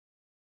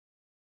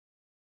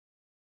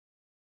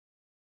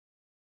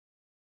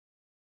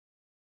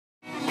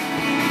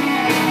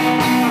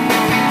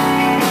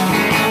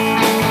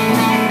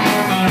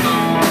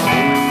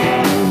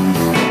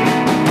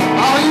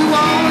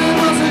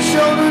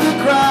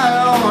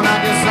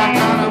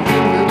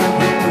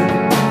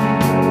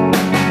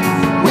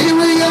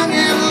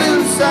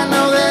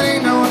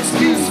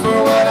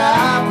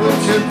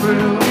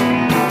thrill.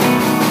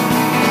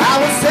 I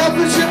was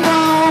selfish and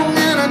wrong,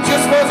 and I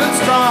just wasn't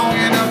strong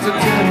enough to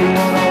tell you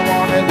what I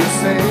wanted to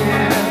say.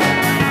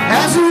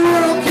 As the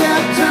world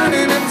kept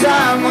turning and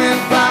time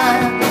went by,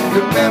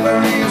 the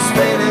memories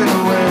faded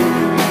away.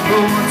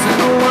 But once in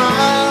a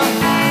while,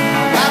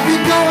 I'd be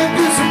going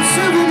through some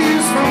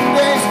souvenirs from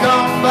days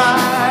gone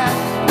by.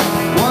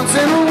 Once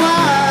in a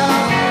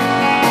while,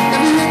 if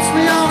it hits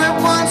me all at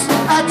once,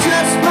 I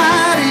just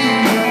might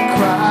even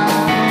cry.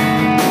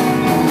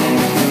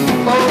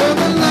 Over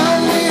the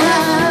love we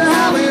had,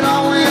 how it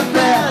all went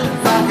bad.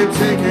 If I could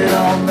take it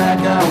all back,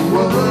 I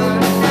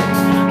would.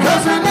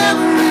 'Cause I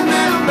never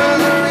remember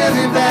the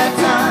really bad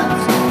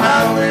times, I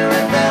only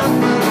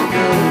remember the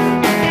good.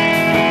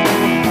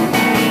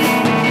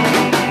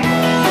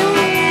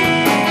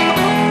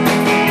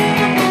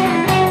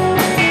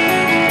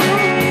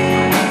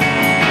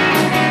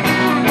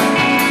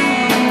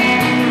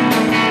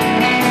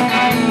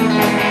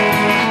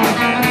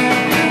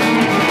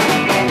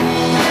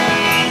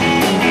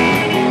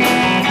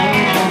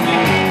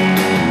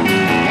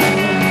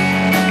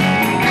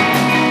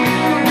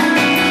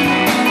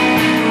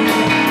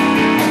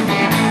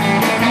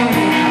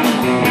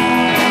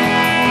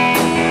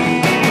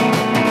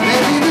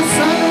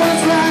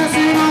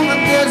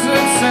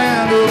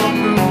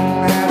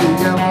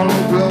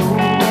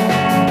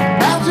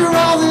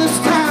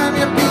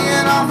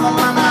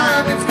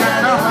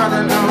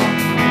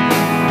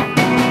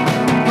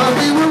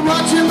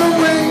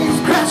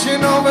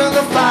 Over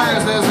the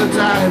fires as the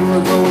tide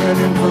was rolling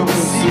in from the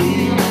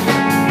sea.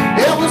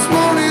 It was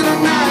morning or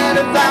night,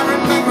 if I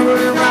remember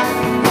it right.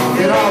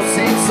 It all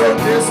seemed so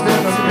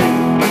distant to me.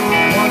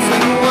 Once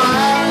in a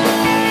while,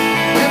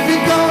 if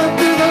you're going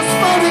through those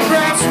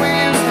photographs we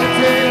used to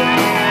take.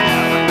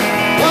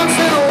 Once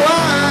in a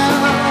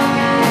while,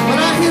 when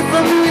I hear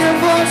from you your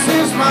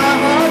voices, my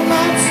heart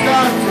might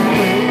start to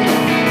beat.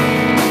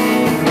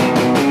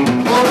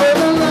 Over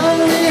the love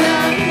we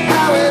had,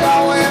 how it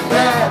all went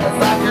bad. If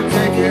I could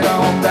take it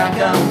all back,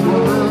 I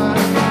would.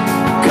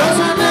 'Cause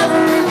I never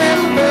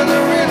remember the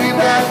really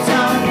bad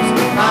times,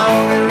 I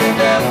only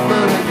remember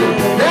the good.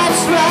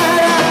 That's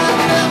right, I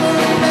never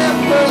remember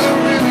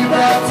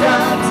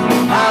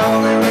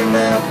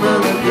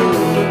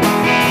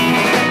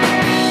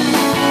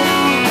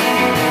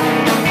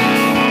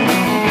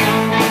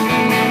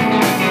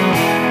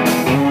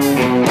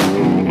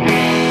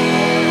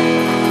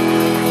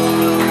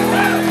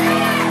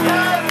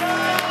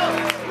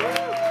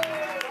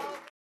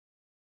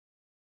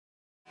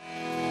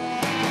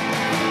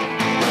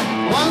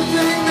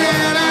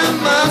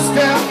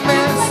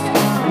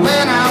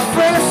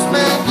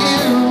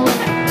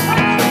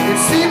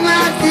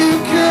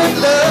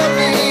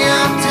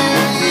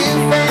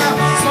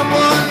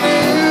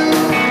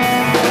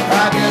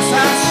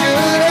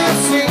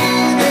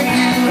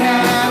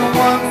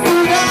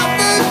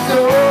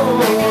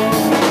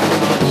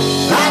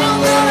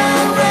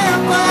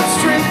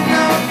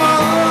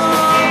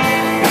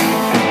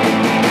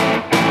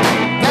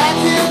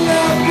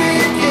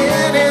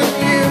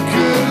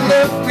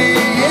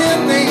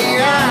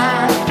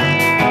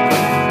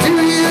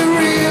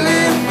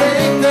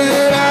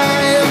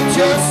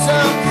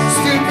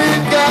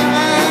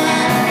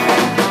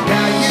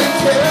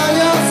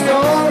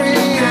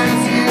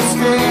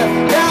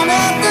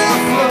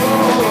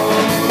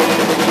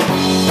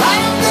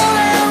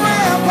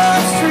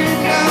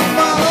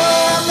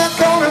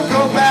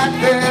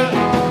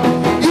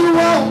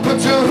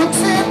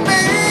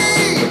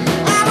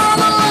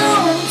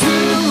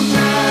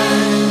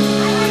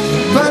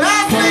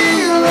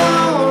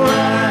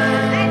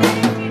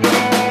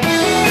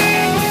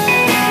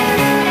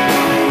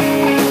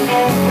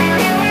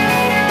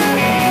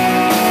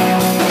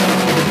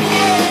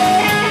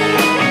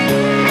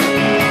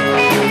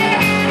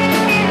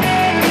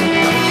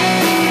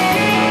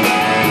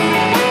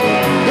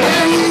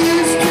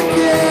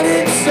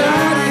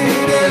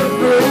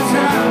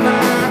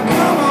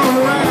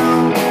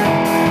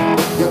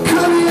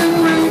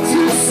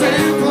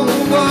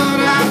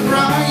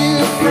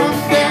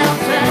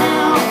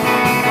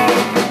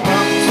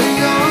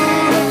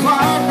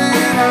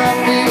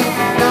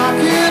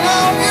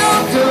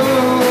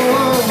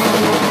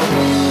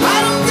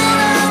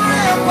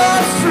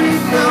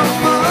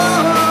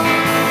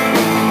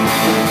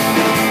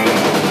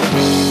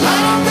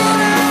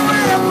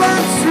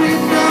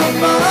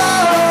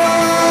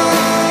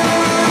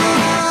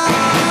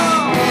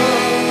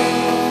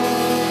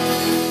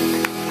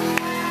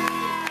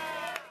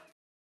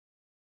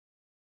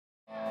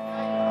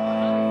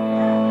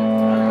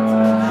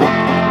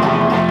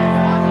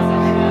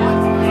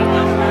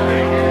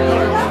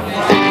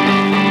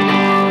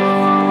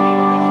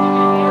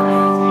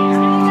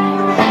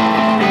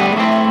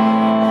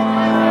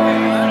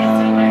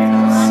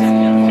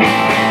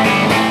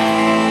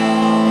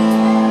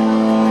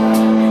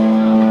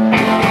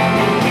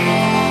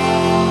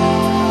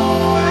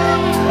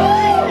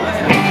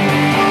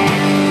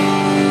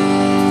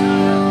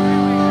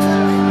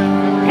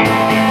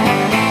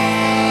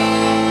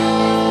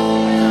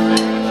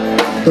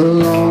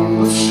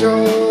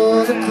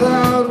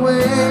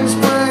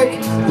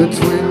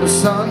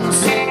sun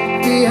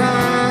sink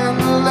behind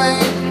the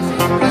lake,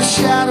 the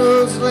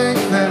shadows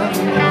lengthen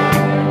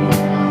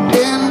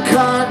in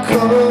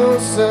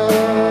Carcosa.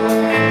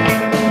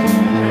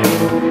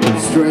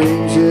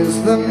 Strange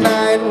is the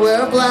night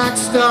where black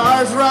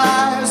stars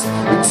rise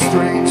and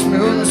strange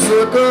moons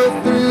circle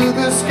through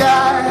the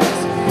skies,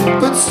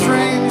 but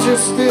stranger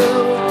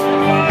still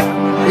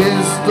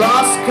is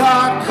lost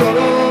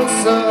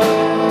Carcosa.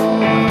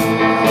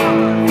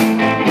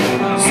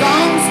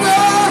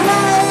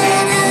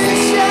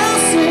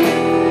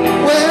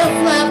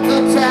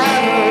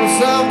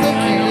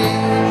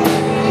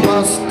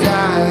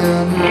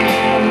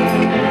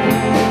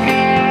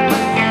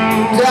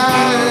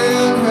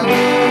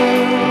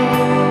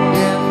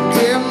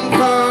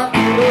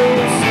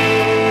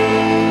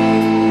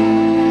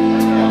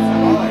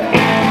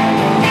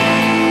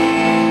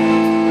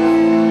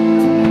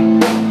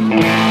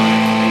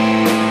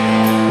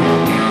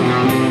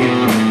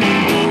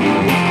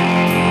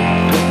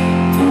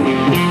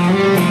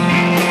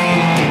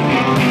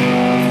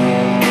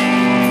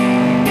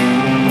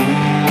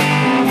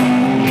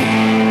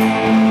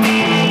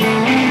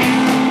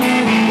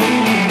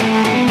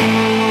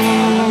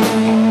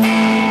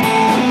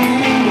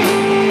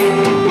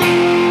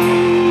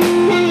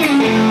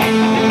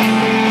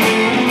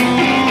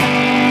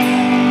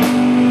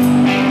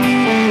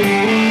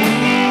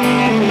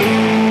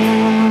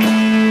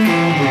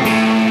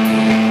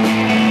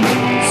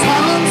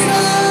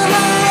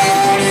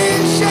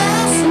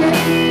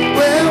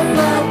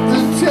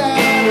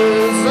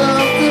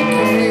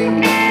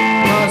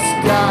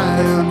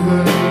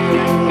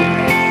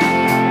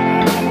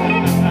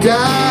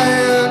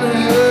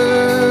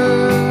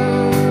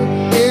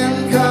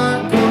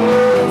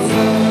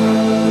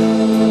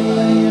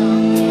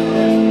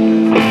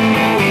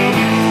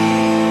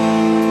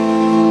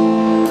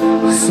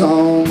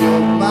 Song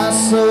of my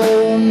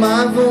soul,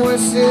 my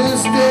voice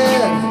is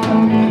dead,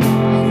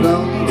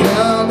 thumbed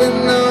down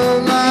and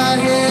on my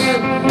head,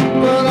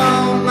 but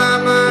on my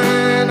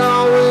mind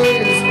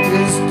always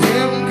is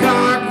dim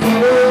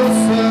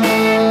Carcosa.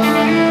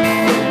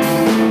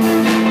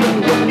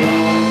 On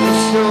the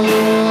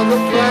shore the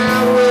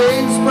cloud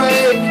waves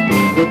break,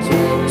 the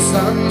twin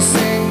suns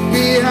sink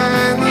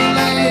behind the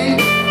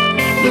lake,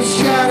 the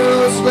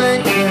shadows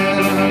lengthen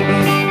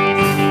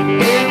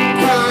in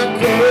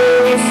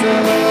Carcosa.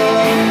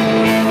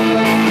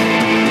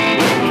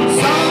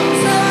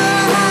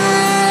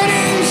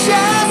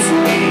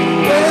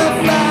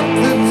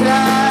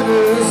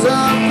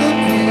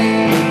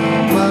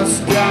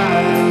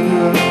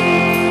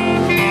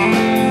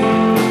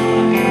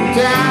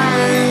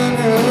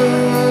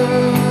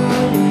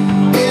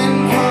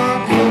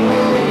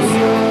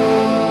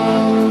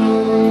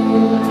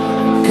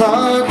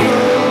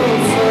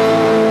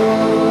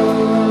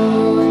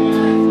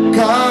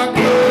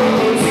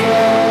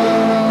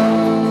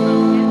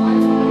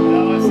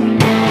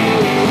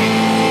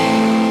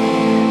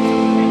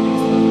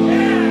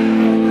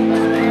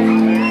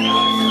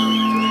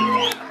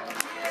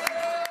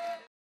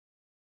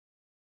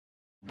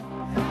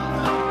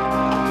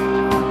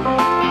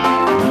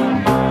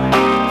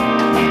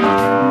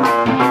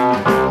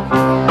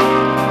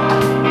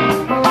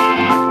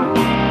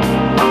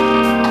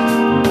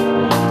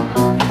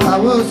 I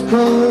was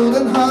cold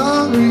and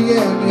hungry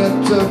and you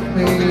took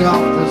me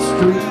off the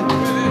street.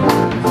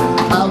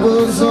 I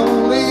was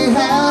only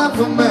half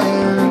a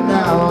man and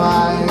now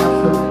I am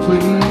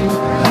complete.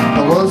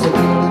 I was a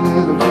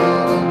little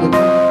bit in the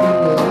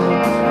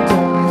love,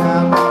 told me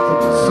how nothing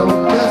was so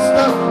messed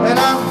up, and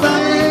I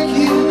thank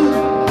you.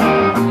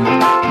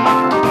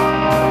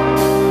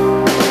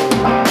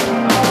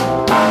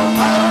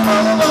 I don't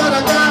know what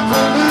I got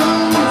to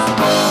lose,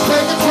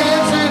 take a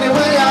chance any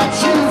way I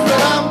choose,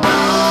 but I'm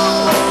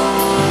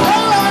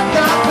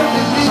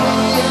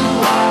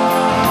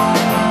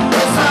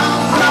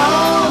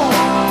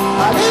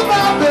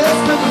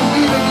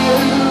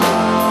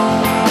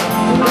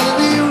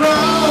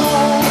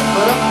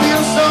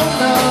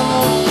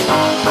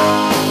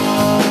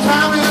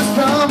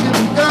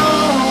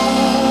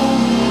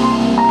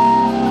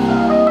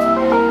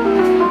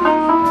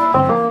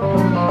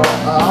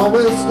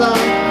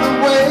like the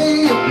way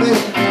you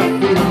make me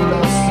feel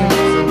less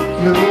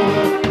insecure.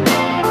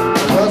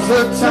 Was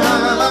the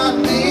time I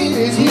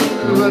needed you,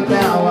 but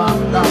now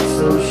I'm not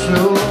so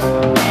sure.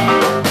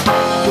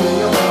 Till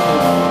you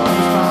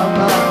lose my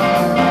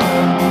mind,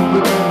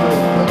 but you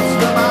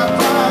waste my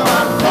time.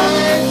 I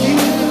thank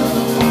you.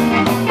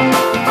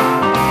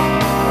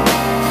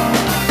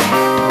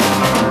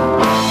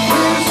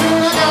 Pretty soon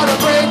I gotta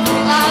break the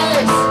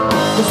ice,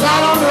 'cause I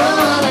don't know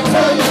how to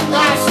tell you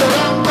nice that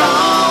I'm gone.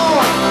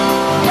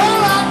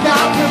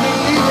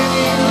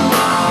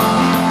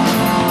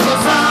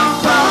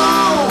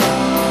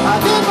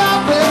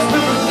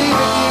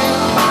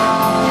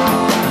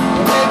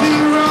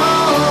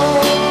 Wrong.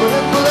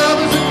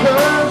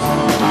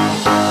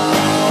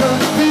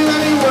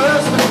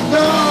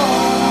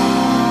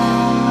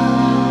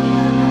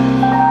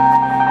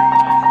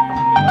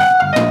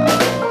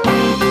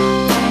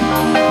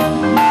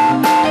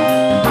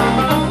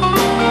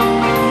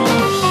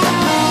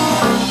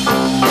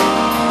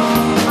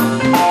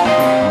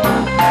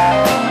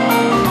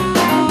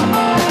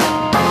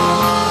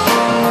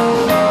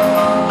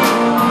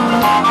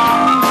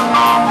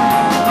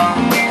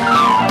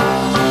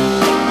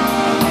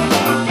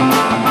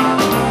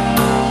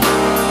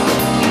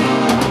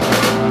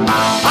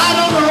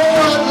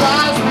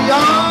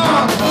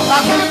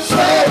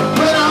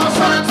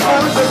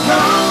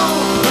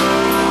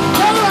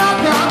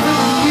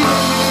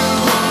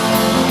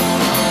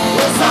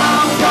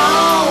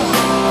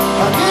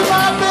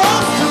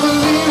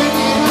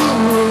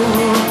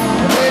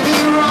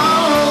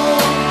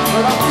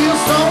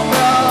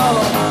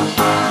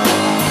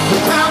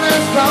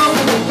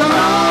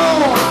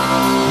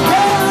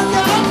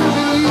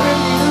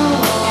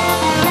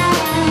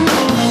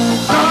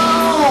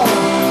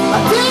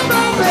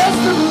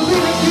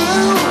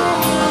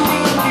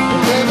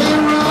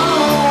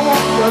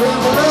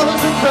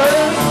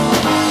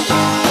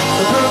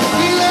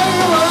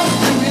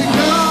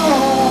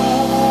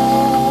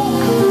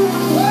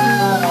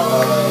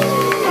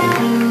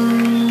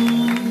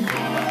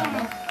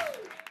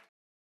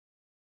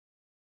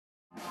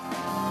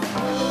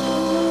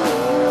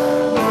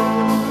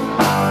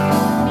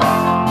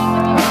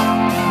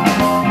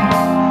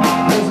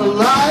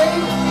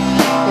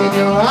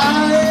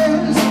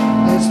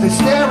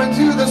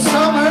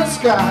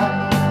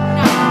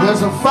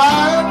 There's a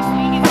fire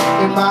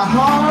in my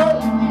heart,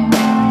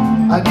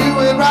 I knew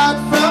it right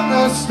from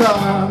the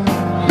start.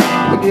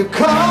 When you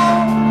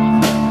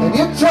called and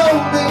you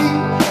told me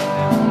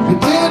you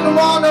didn't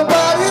want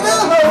nobody to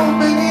hold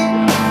me,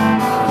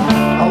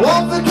 I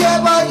won't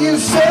forget what you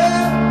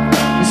said.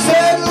 You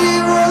said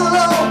leave her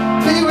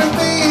alone, be with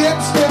me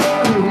instead.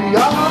 Here we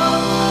are,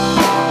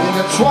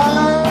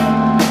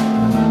 intertwined,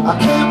 I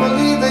can't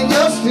believe that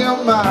you're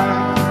still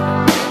mine.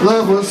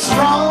 Love was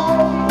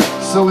strong,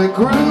 so it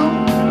grew.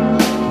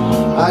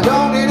 I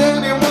don't need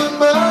anyone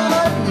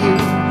but you.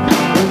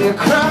 When you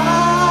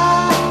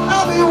cry,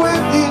 I'll be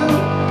with you.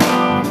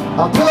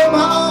 I'll put my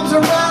arms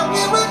around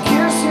you and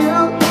kiss you.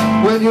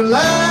 When you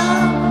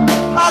laugh,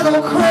 I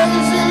go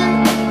crazy.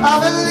 I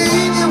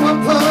believe you were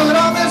put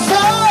on this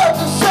earth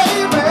to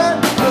save me.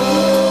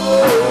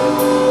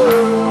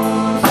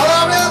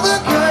 Forever,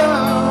 girl,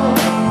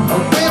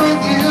 I'll be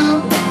with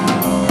you.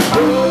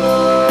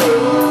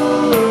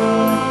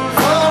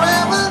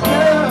 Forever,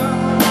 girl.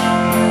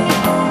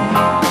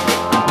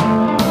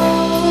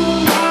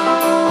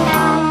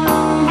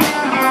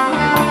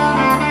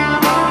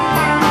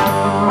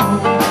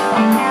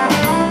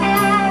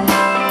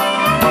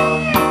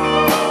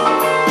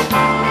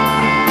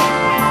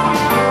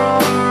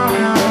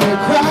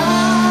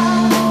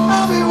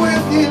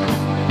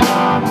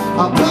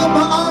 I'll put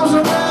my arms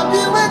around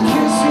you and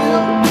kiss you.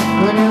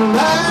 When you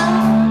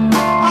laugh,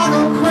 I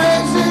go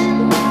crazy.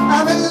 I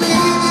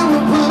believe you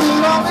were put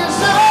on this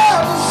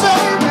earth to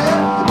save me.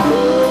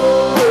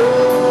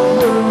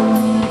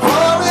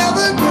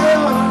 Forever,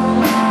 girl,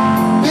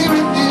 be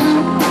with you.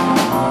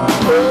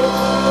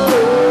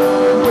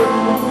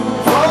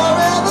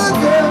 Forever,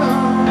 girl,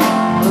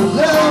 I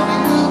love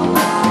you.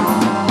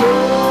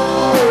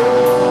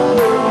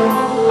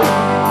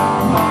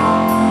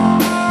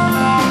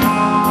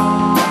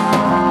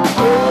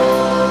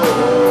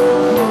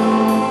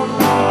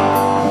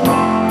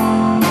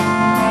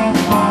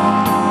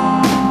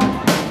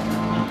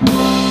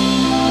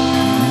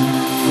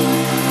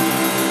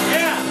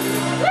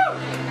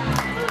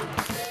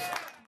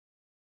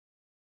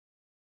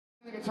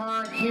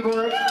 Guitar,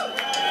 keyboard,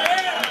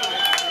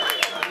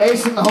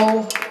 ace in the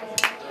hole.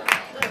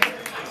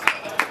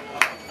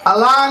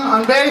 Alan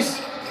on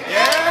bass.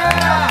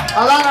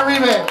 Alan on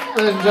remix,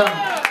 ladies and gentlemen.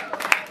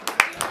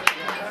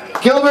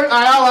 Gilbert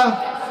Ayala,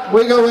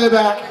 we go way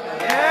back.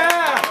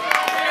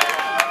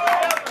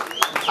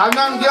 I've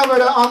known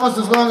Gilbert almost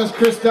as long as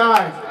Chris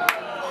died.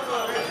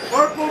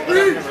 Purple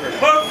beat!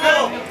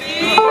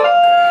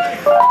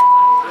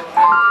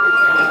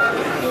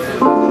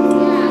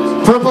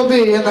 Purple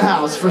B in the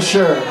house, for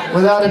sure,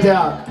 without a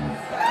doubt.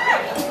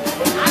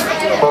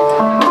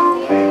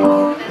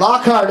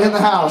 Lockhart in the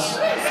house.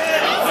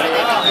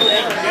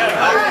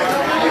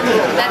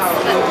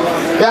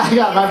 Yeah,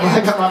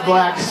 I got my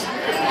blacks.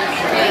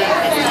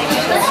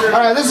 All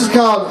right, this is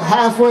called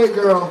Halfway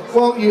Girl.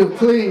 Won't you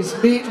please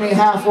meet me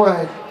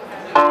halfway?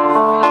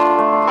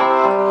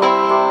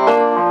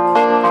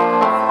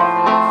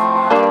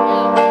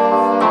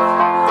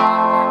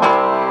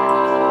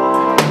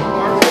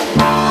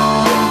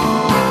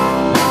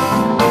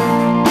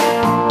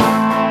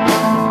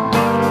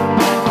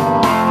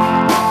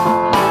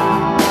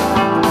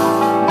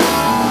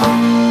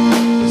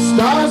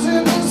 Stars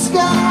in the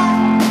sky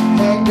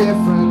hang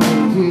differently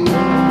here.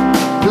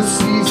 The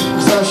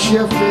seasons are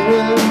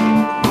shifting.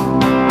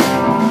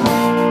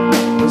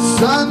 The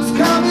sun's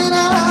coming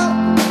out,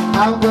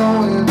 I'm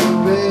going to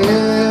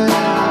bed.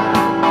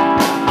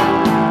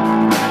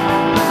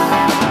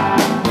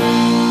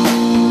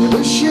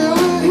 Wish you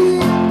were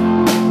here,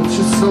 but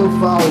you're so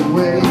far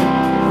away.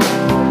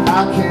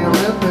 I can't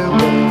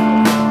remember.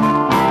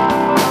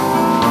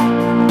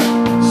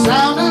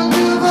 Sound of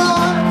your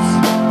voice,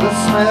 the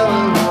smell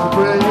of your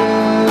breath.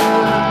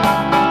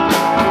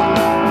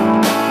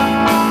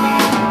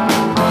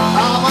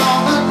 I'm on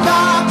the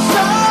dark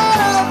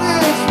side of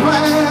this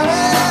planet,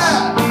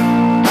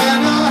 and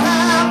you're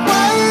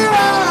halfway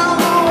around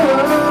the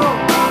world.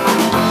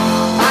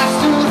 I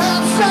still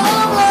have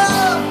some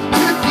love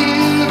to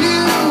give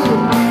you.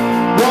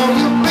 Won't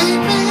you meet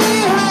me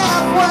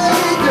halfway,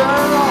 girl?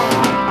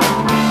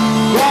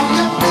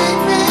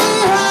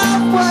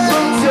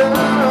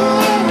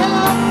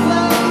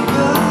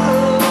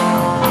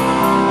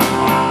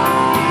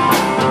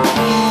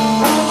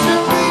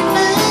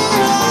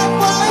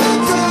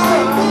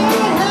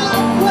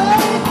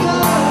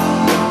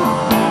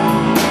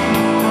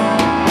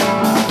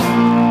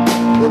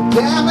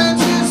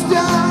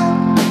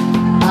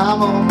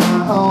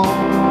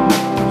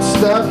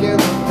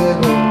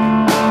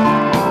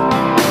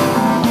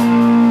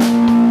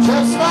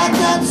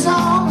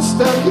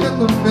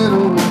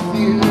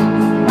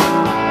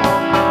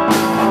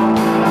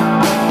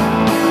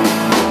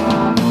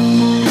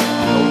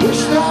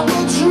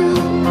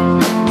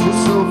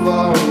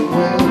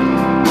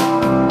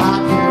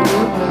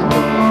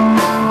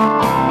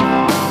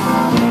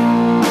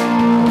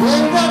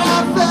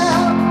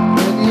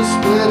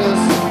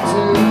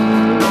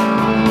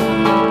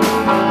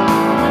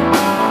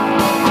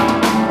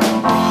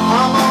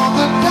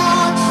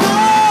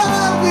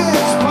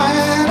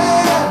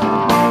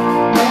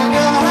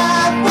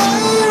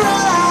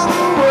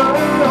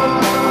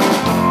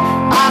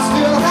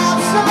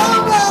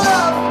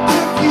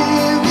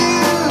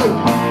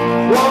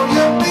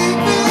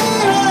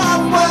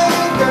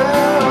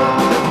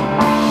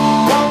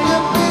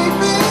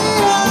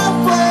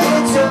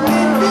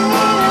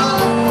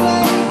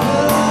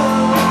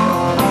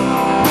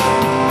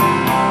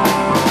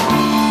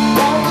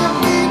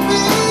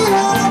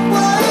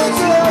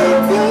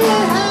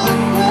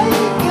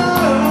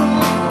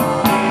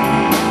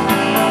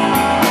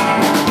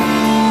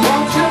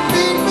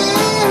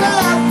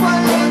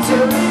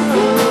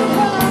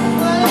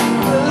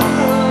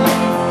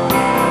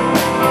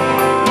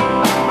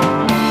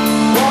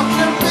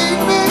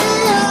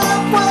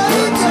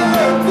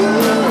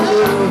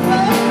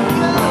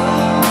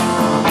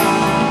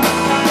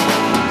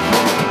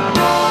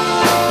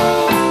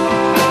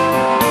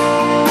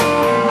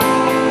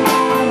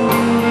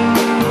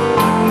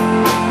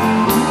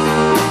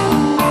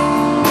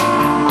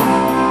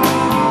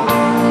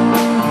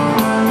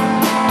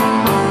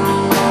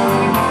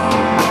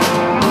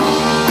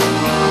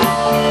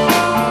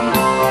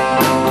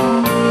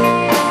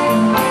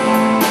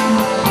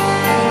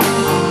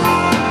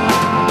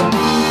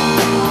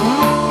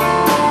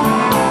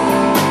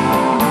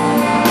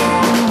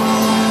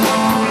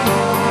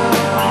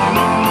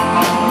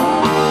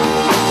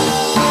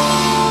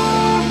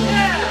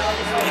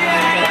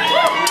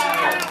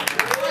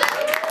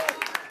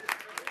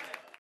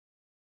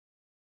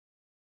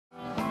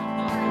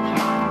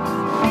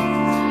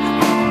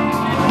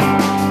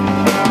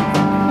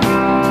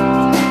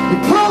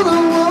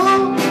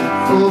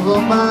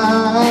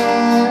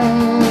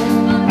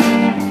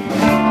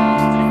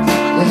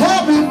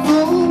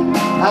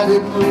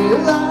 didn't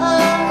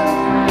realize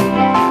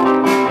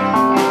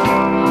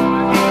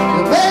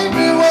you made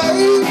me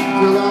wait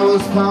till I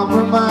was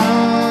compromised.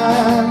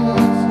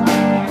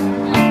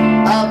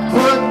 I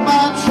put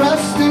my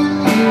trust in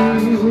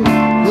you.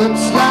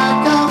 Looks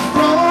like I've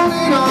thrown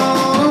it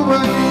all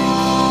away.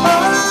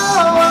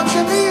 Oh,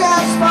 watching the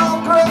asphalt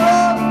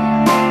grow,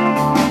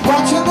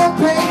 watching the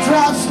paint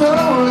dry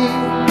slowly.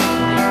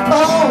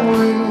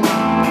 Only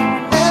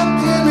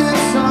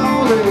emptiness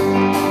only.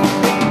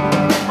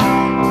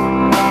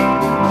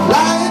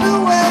 Lying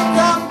awake,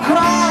 I'm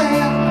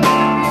crying.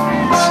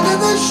 Under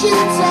the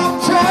sheets, I'm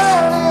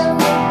turning,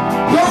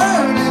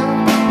 burning,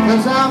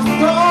 'cause I've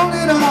thrown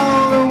it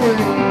all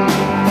away.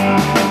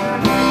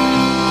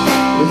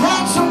 We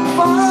had some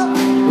fun,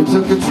 we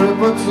took a trip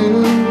or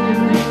two.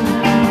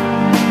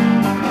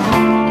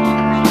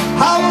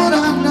 How would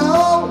I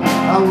know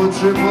I would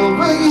trip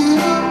over you?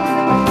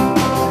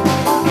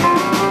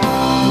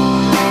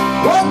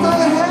 What the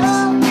hell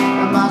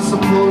am I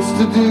supposed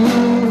to do?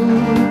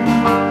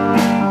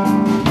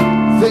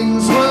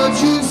 Things were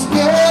just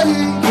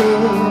getting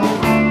good.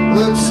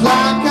 Looks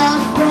like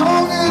I've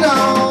thrown it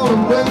all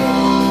away.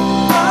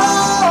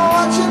 Oh,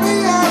 watching the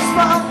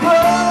asphalt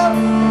grow,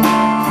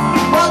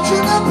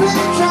 watching the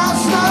paint dry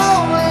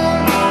slowly.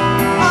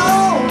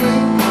 Only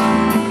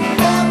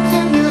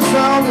emptiness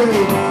only.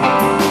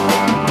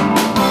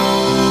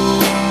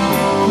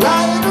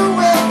 Lying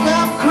awake,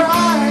 I'm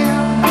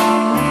crying.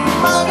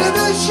 Under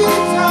the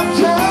sheets, I'm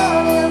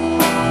turning,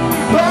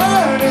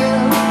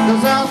 burning,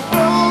 'cause I've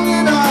thrown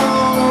it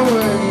all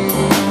away.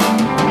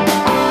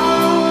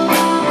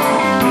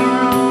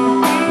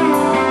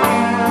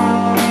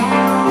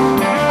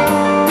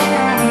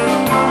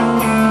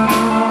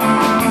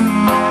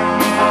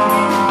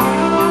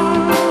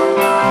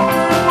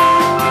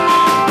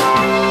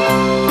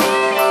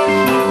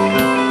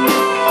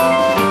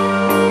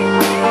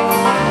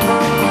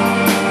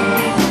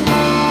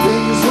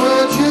 Things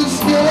were just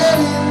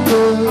getting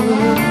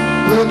good.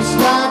 Looks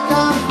like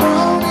I've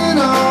thrown it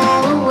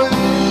all away.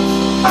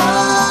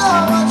 Oh,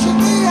 watching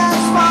the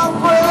asphalt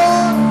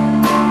grow,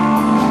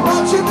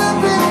 watching the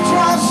paint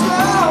dry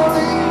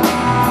slowly.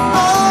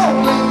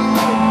 Only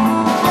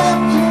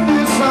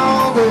emptiness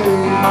all day.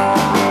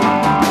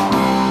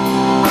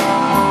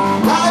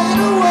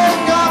 Lying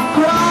awake, I'm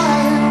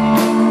crying.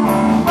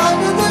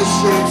 Under the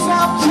sheets,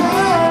 I'm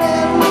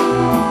turning,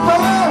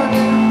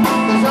 burning,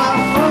 'cause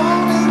I've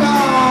thrown it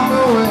all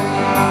away.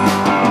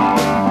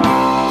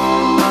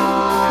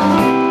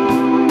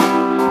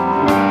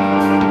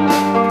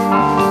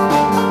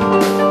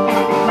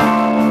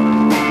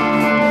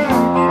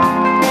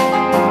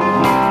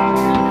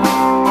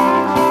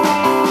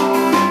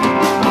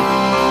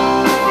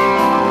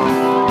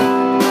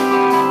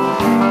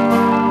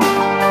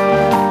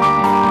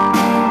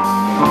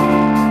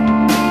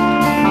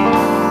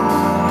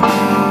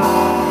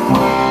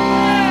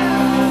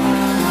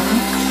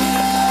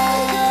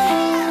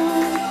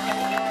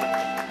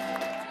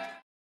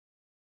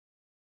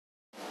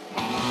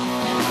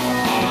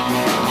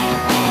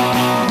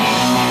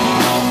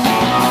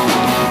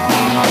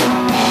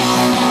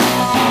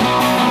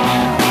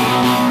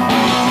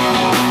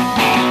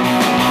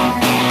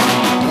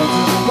 Once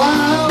in a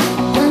while,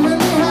 when we're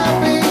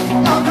happy,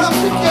 all comes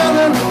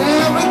together and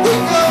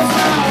everything goes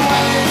our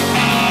way.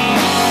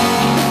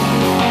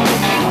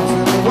 Once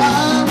in a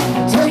while,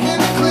 taking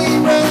a clean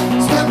breath,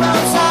 step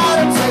outside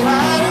and say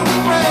hi to a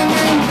brand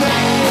new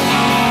day.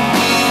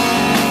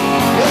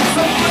 It's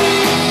a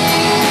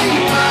free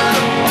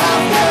world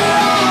after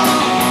all.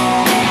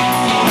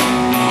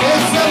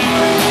 It's a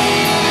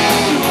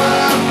free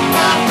world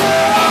after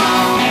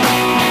all.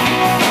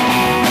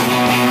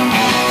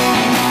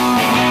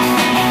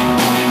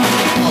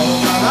 All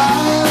my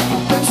life,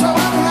 been so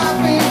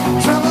unhappy.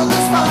 Trouble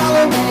has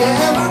followed me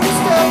every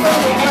step of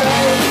the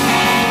way.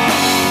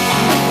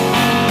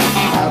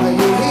 Now that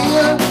you're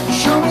here,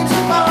 show me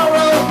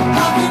tomorrow.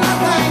 How can I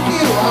thank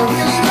you? I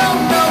really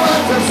don't know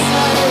what to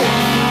say.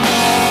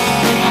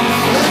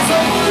 It's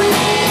a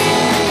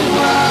free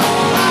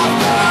world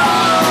after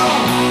all.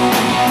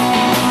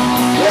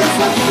 It's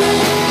a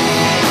free